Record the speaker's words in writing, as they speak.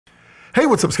Hey,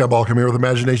 what's up, Scott Balcom here with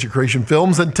Imagination Creation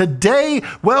Films, and today,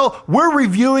 well, we're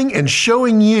reviewing and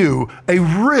showing you a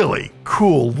really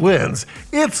cool lens.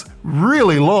 It's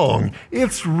really long,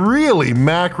 it's really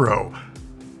macro,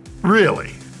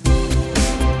 really.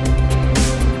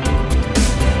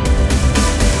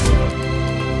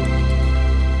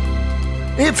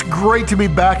 It's great to be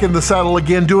back in the saddle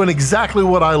again, doing exactly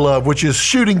what I love, which is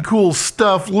shooting cool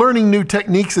stuff, learning new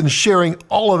techniques, and sharing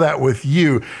all of that with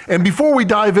you. And before we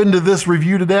dive into this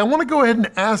review today, I want to go ahead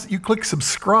and ask that you click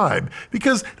subscribe,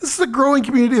 because this is a growing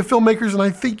community of filmmakers, and I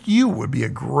think you would be a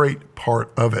great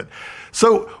part of it.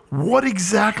 So what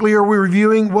exactly are we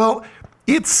reviewing? Well,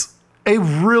 it's a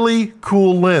really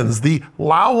cool lens, the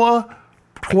Laowa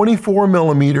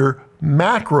 24mm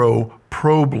macro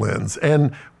probe lens.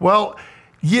 And well,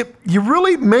 you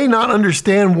really may not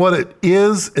understand what it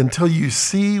is until you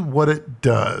see what it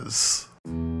does.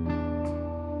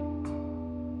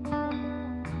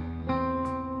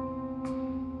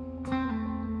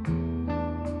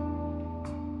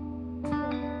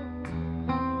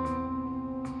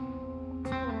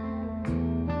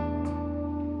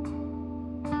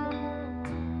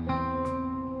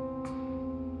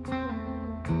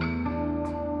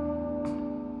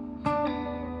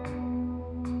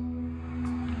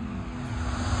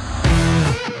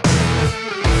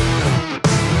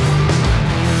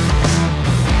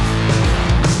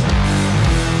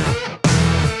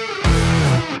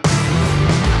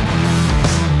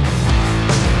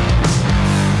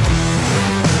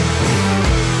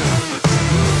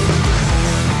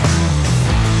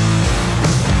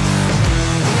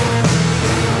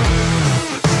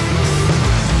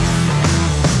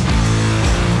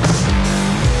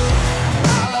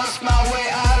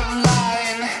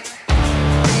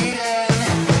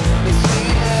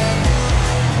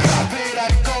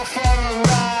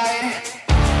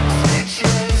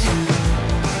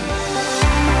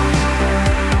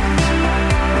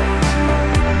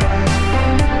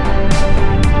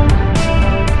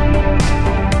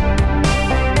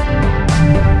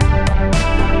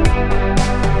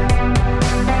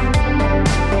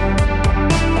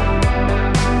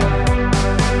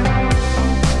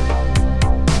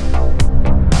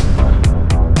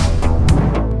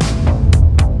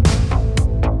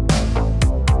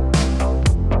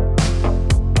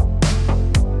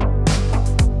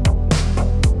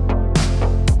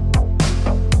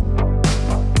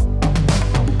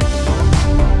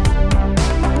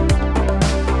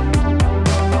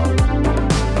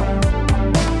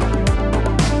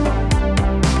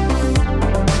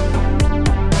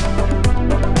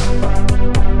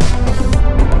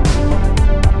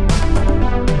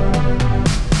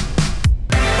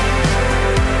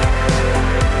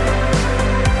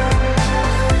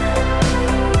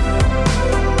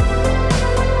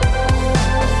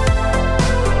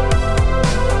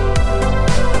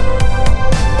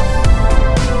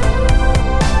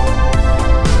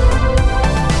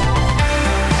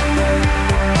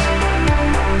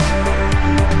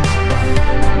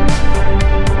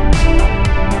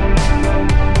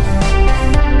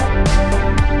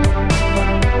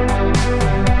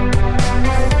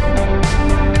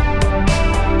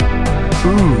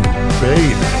 Ooh,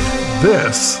 baby.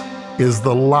 This is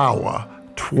the Laowa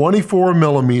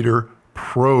 24mm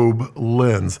probe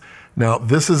lens. Now,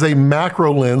 this is a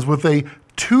macro lens with a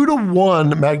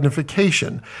 2:1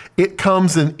 magnification. It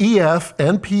comes in EF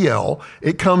and PL.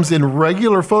 It comes in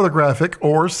regular photographic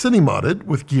or cine-mounted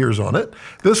with gears on it.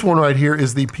 This one right here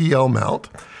is the PL mount.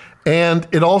 And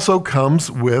it also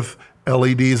comes with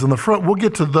LEDs on the front. We'll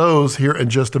get to those here in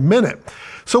just a minute.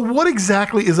 So what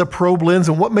exactly is a probe lens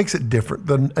and what makes it different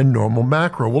than a normal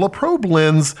macro? Well, a probe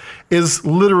lens is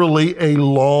literally a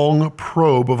long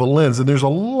probe of a lens, and there's a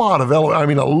lot of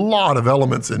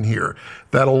elements in here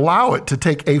that allow it to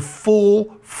take a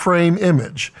full frame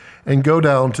image and go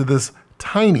down to this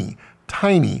tiny,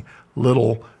 tiny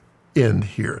little end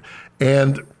here.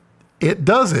 And it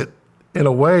does it in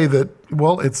a way that,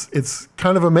 well, it's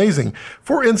kind of amazing.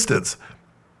 For instance,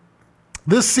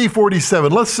 this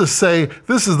C47, let's just say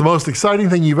this is the most exciting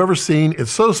thing you've ever seen.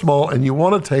 It's so small and you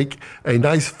want to take a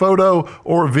nice photo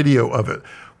or video of it.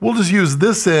 We'll just use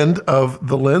this end of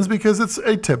the lens because it's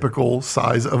a typical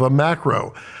size of a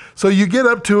macro. So you get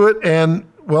up to it and,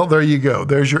 well, there you go.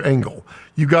 There's your angle.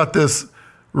 You got this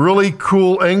really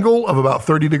cool angle of about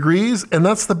 30 degrees, and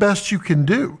that's the best you can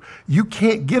do. You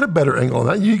can't get a better angle on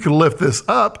that. You can lift this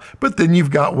up, but then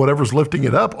you've got whatever's lifting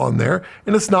it up on there,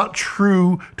 and it's not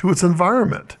true to its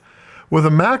environment. With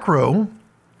a macro,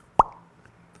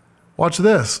 watch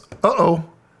this. Uh-oh,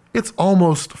 it's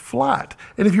almost flat.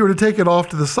 And if you were to take it off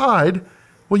to the side,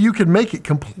 well, you can make it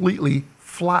completely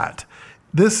flat.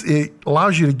 it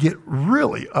allows you to get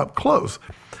really up close.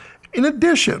 In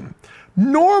addition,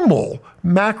 normal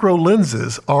macro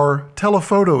lenses are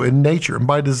telephoto in nature and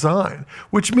by design,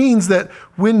 which means that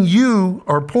when you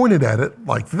are pointed at it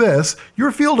like this,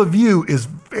 your field of view is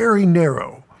very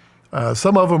narrow.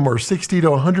 Some of them are 60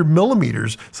 to 100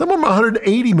 millimeters, some of them are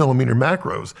 180 millimeter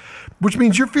macros, which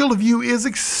means your field of view is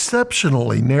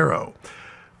exceptionally narrow.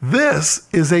 This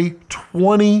is a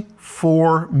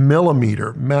 24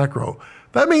 millimeter macro.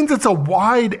 That means it's a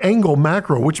wide angle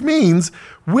macro, which means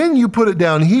when you put it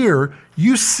down here,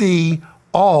 you see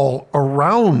all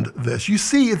around this. You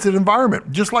see it's an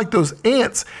environment, just like those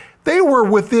ants. They were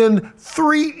within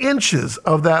 3 inches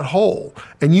of that hole,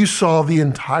 and you saw the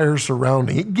entire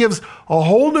surrounding. It gives a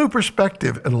whole new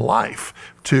perspective and life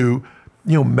to,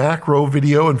 macro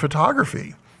video and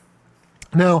photography.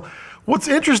 Now, what's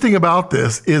interesting about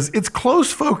this is its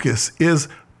close focus is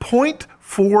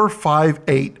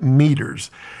 0.458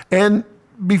 meters. And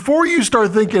before you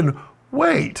start thinking,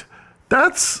 wait,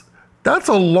 that's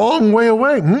a long way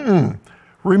away.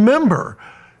 Remember,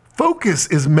 focus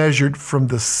is measured from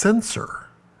the sensor.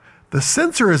 The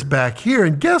sensor is back here,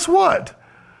 and guess what?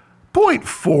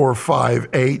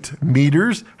 0.458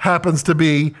 meters happens to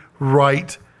be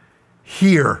right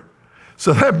here.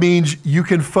 So that means you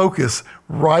can focus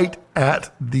right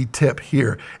at the tip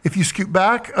here. If you scoot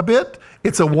back a bit,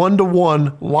 it's a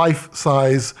 1-to-1 life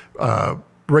size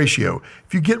ratio.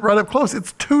 If you get right up close,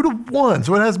 it's 2-to-1,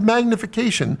 so it has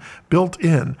magnification built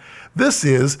in. This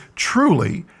is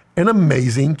truly an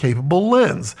amazing, capable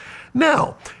lens.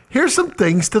 Now, here's some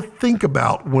things to think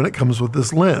about when it comes with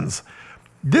this lens.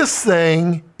 This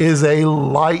thing is a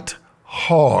light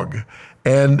hog,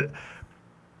 and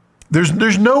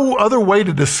there's no other way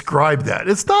to describe that.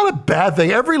 It's not a bad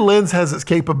thing. Every lens has its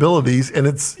capabilities, and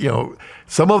it's,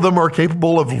 some of them are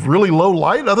capable of really low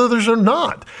light, others are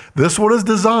not. This one is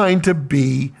designed to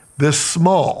be this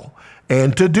small.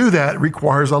 And to do that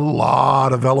requires a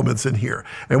lot of elements in here.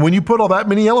 And when you put all that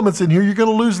many elements in here, you're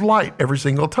gonna lose light every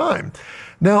single time.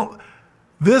 Now,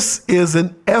 this is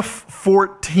an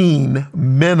f/14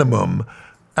 minimum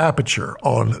aperture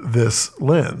on this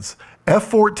lens.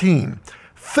 f/14.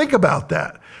 Think about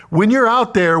that. When you're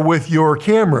out there with your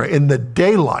camera in the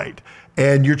daylight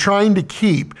and you're trying to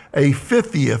keep a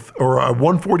 50th or a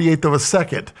 1/48th of a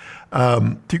second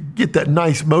to get that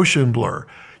nice motion blur,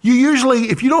 you usually,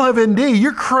 if you don't have ND,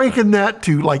 you're cranking that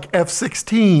to like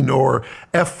f/16 or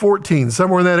f/14,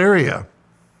 somewhere in that area.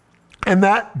 And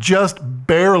that just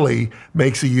barely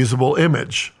makes a usable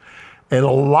image. And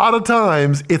a lot of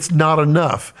times it's not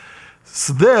enough.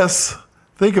 So this,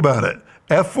 think about it.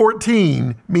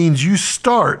 f/14 means you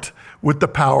start with the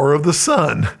power of the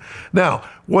sun. Now,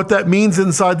 what that means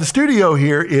inside the studio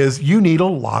here is you need a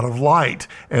lot of light.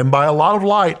 And by a lot of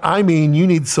light, I mean you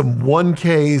need some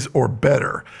 1Ks or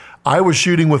better. I was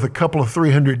shooting with a couple of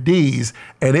 300Ds,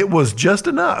 and it was just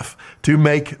enough to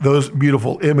make those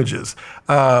beautiful images.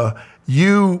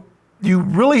 You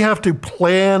really have to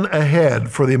plan ahead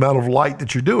for the amount of light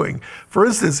that you're doing. For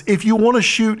instance, if you want to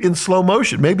shoot in slow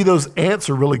motion, maybe those ants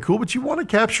are really cool, but you want to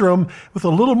capture them with a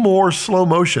little more slow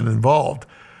motion involved.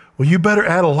 Well, you better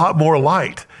add a lot more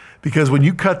light, because when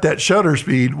you cut that shutter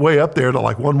speed way up there to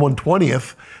like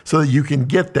 1/120th so that you can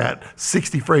get that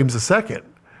 60 frames a second.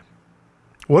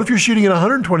 What if you're shooting at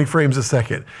 120 frames a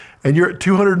second and you're at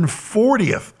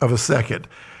 240th of a second?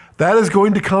 That is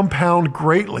going to compound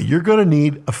greatly. You're going to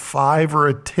need a 5 or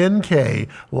a 10K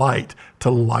light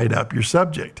to light up your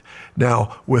subject.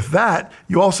 Now, with that,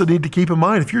 you also need to keep in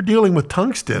mind, if you're dealing with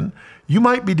tungsten, you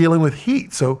might be dealing with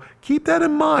heat. So keep that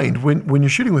in mind when you're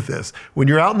shooting with this. When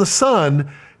you're out in the sun,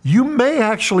 you may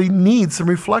actually need some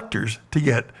reflectors to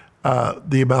get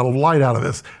the amount of light out of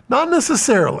this. Not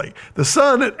necessarily. The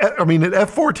sun, at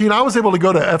f/14, I was able to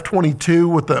go to f/22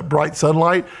 with the bright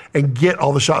sunlight and get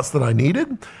all the shots that I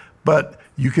needed, but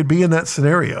you could be in that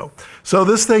scenario. So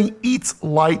this thing eats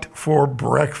light for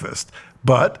breakfast,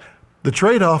 but the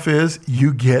trade-off is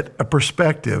you get a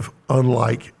perspective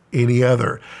unlike any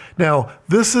other. Now,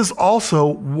 this is also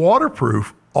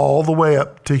waterproof all the way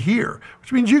up to here,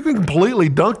 which means you can completely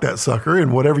dunk that sucker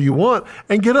in whatever you want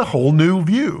and get a whole new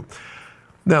view.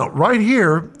 Now, right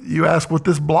here, you ask what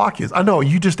this block is. I know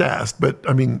you just asked, but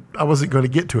I wasn't going to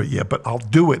get to it yet, but I'll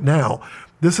do it now.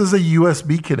 This is a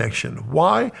USB connection.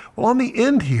 Why? Well, on the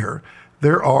end here,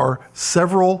 there are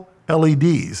several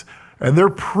LEDs, and they're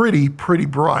pretty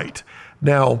bright.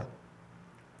 Now,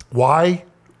 why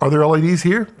are there LEDs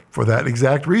here? For that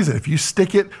exact reason. If you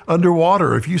stick it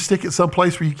underwater, if you stick it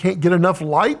someplace where you can't get enough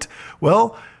light,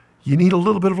 well, you need a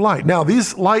little bit of light. Now,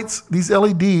 these lights, these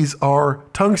LEDs are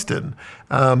tungsten,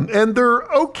 and they're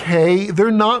okay.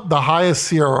 They're not the highest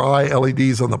CRI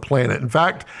LEDs on the planet. In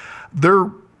fact,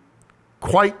 they're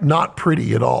quite not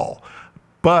pretty at all.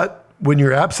 But when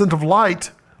you're absent of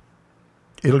light,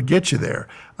 it'll get you there.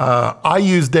 I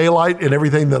use daylight in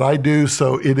everything that I do,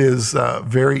 so it is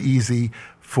very easy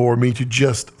for me to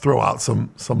just throw out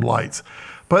some lights.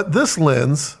 But this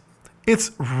lens,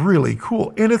 it's really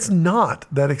cool, and it's not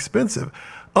that expensive.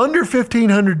 Under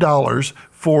 $1,500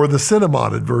 for the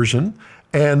cinema-modded version,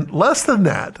 and less than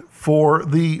that for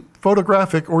the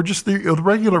photographic or just the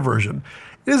regular version.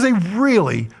 It is a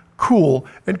really cool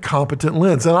and competent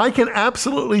lens, and I can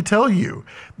absolutely tell you,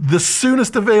 the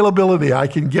soonest availability I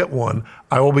can get one,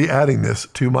 I will be adding this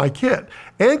to my kit.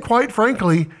 And quite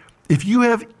frankly, if you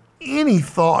have any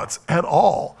thoughts at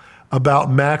all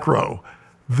about macro,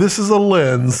 this is a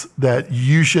lens that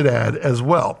you should add as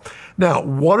well. Now,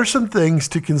 what are some things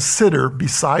to consider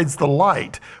besides the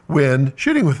light when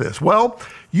shooting with this? Well,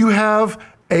 you have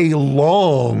a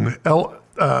long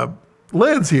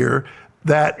lens here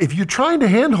that if you're trying to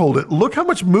handhold it, look how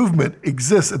much movement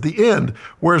exists at the end,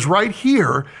 whereas right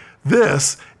here,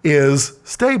 this is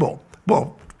stable.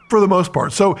 Well, for the most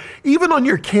part. So even on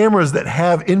your cameras that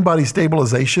have in-body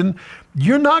stabilization,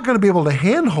 you're not going to be able to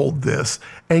handhold this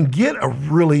and get a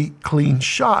really clean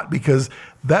shot, because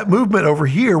that movement over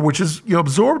here, which is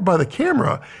absorbed by the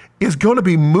camera, is going to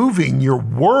be moving your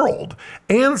world.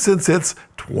 And since it's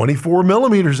 24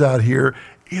 millimeters out here,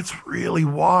 it's really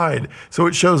wide, so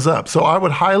it shows up. So I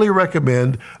would highly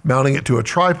recommend mounting it to a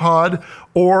tripod,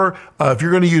 or if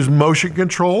you're going to use motion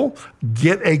control,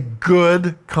 get a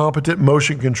good, competent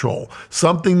motion control.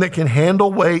 Something that can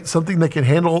handle weight, something that can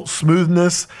handle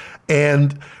smoothness,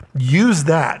 and use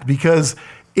that, because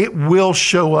it will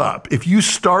show up. If you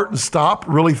start and stop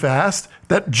really fast,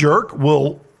 that jerk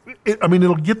will,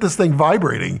 it'll get this thing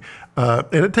vibrating, and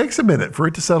it takes a minute for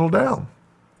it to settle down.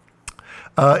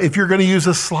 If you're going to use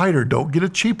a slider, don't get a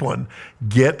cheap one.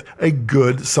 Get a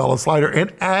good solid slider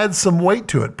and add some weight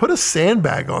to it. Put a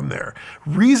sandbag on there.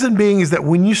 Reason being is that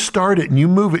when you start it and you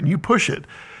move it and you push it,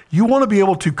 you want to be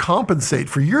able to compensate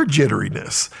for your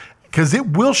jitteriness, because it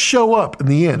will show up in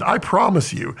the end. I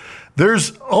promise you.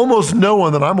 There's almost no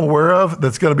one that I'm aware of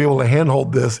that's going to be able to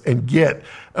handhold this and get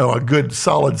a good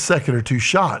solid second or two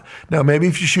shot. Now, maybe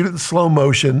if you shoot it in slow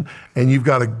motion and you've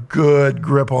got a good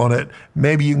grip on it,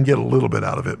 maybe you can get a little bit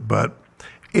out of it, but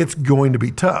it's going to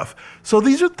be tough. So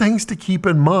these are things to keep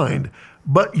in mind,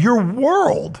 but your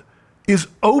world is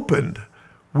opened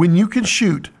when you can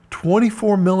shoot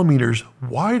 24 millimeters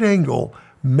wide angle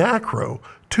macro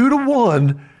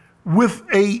 2:1 with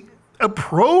a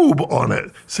probe on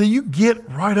it. So you get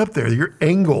right up there. Your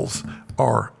angles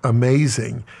are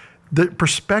amazing. The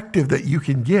perspective that you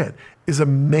can get is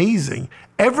amazing.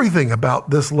 Everything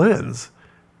about this lens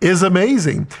is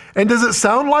amazing. And does it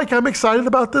sound like I'm excited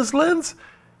about this lens?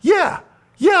 Yeah,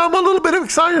 I'm a little bit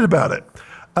excited about it.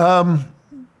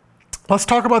 Let's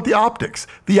talk about the optics.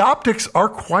 The optics are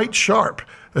quite sharp,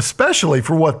 especially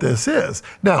for what this is.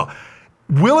 Now,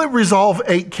 will it resolve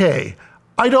 8K?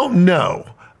 I don't know.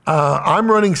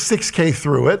 I'm running 6K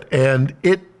through it, and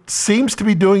it seems to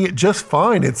be doing it just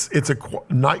fine. It's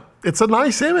a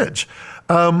nice image.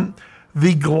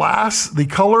 The glass, the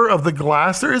color of the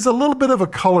glass, there is a little bit of a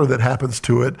color that happens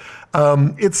to it.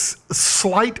 It's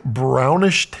slight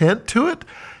brownish tint to it.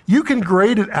 You can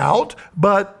grade it out,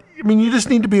 but you just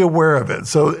need to be aware of it.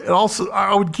 So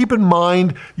I would keep in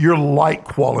mind your light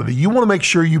quality. You want to make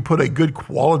sure you put a good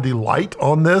quality light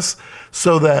on this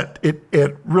so that it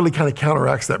really kind of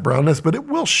counteracts that brownness, but it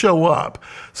will show up.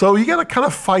 So you got to kind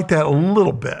of fight that a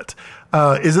little bit.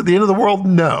 Is it the end of the world?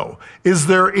 No. Is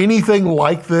there anything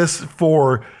like this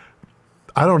for,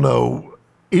 I don't know,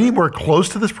 anywhere close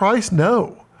to this price?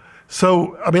 No.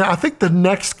 So, I think the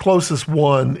next closest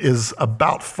one is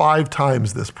about 5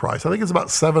 times this price. I think it's about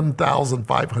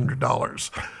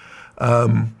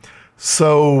 $7,500.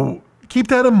 So keep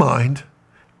that in mind.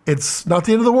 It's not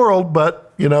the end of the world,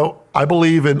 but, I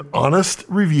believe in honest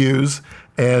reviews.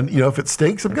 And, if it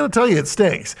stinks, I'm going to tell you it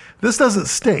stinks. This doesn't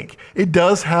stink. It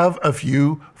does have a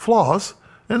few flaws,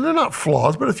 and they're not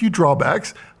flaws, but a few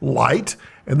drawbacks. Light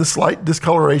and the slight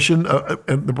discoloration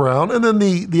and the brown, and then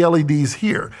the LEDs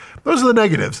here. Those are the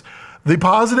negatives. The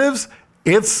positives,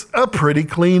 it's a pretty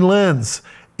clean lens.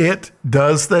 It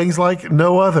does things like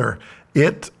no other.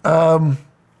 It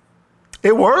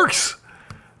works.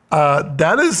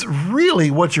 That is really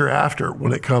what you're after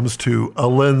when it comes to a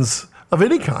lens of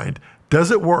any kind. Does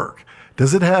it work?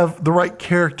 Does it have the right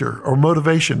character or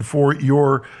motivation for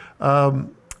your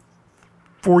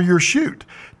shoot?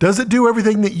 Does it do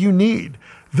everything that you need?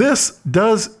 This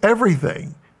does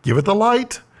everything. Give it the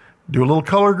light, do a little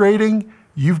color grading.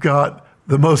 You've got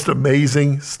the most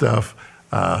amazing stuff.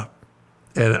 And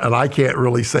I can't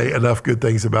really say enough good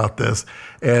things about this.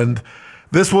 And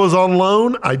this was on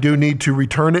loan. I do need to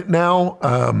return it now,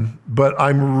 but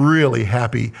I'm really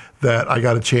happy that I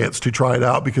got a chance to try it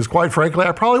out because quite frankly,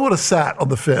 I probably would have sat on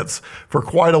the fence for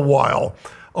quite a while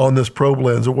on this probe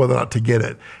lens or whether or not to get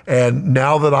it. And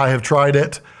now that I have tried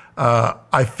it,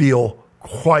 I feel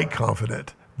quite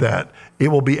confident that it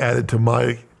will be added to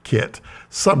my kit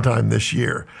sometime this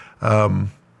year.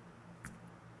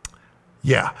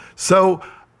 Yeah, so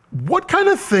what kind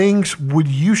of things would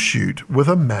you shoot with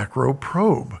a macro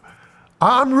probe?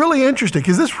 I'm really interested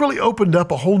because this really opened up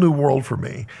a whole new world for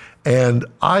me. And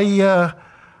I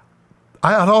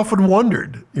had often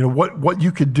wondered, what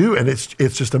you could do, and it's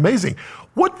just amazing.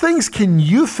 What things can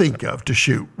you think of to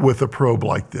shoot with a probe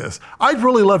like this? I'd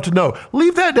really love to know.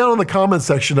 Leave that down in the comment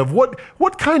section of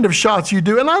what kind of shots you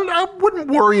do. And I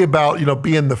wouldn't worry about,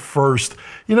 being the first.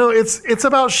 It's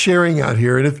about sharing out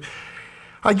here. And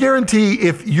I guarantee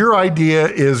if your idea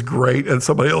is great and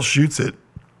somebody else shoots it,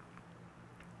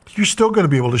 you're still going to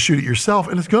be able to shoot it yourself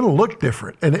and it's going to look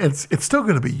different and it's still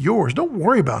going to be yours. Don't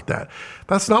worry about that.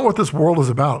 That's not what this world is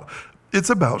about. It's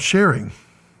about sharing.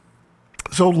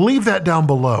 So leave that down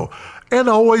below. And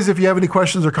always, if you have any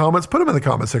questions or comments, put them in the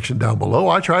comment section down below.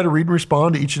 I try to read and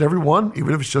respond to each and every one,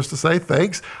 even if it's just to say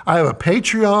thanks. I have a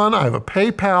Patreon, I have a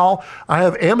PayPal, I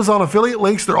have Amazon affiliate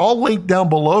links. They're all linked down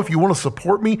below. If you want to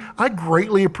support me, I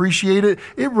greatly appreciate it.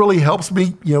 It really helps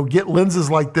me, get lenses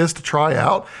like this to try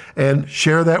out and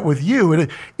share that with you.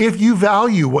 And if you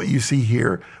value what you see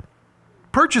here,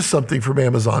 purchase something from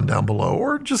Amazon down below,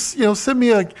 or just send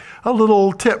me a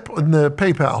little tip in the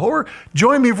PayPal, or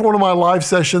join me for one of my live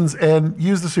sessions and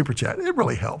use the super chat. It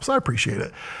really helps. I appreciate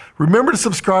it. Remember to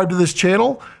subscribe to this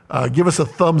channel. Give us a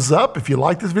thumbs up if you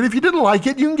like this video. If you didn't like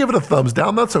it, you can give it a thumbs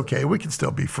down. That's okay. We can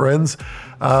still be friends.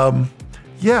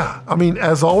 Yeah,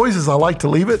 as always, as I like to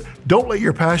leave it, don't let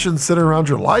your passions center around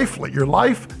your life. Let your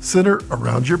life center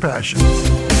around your passions.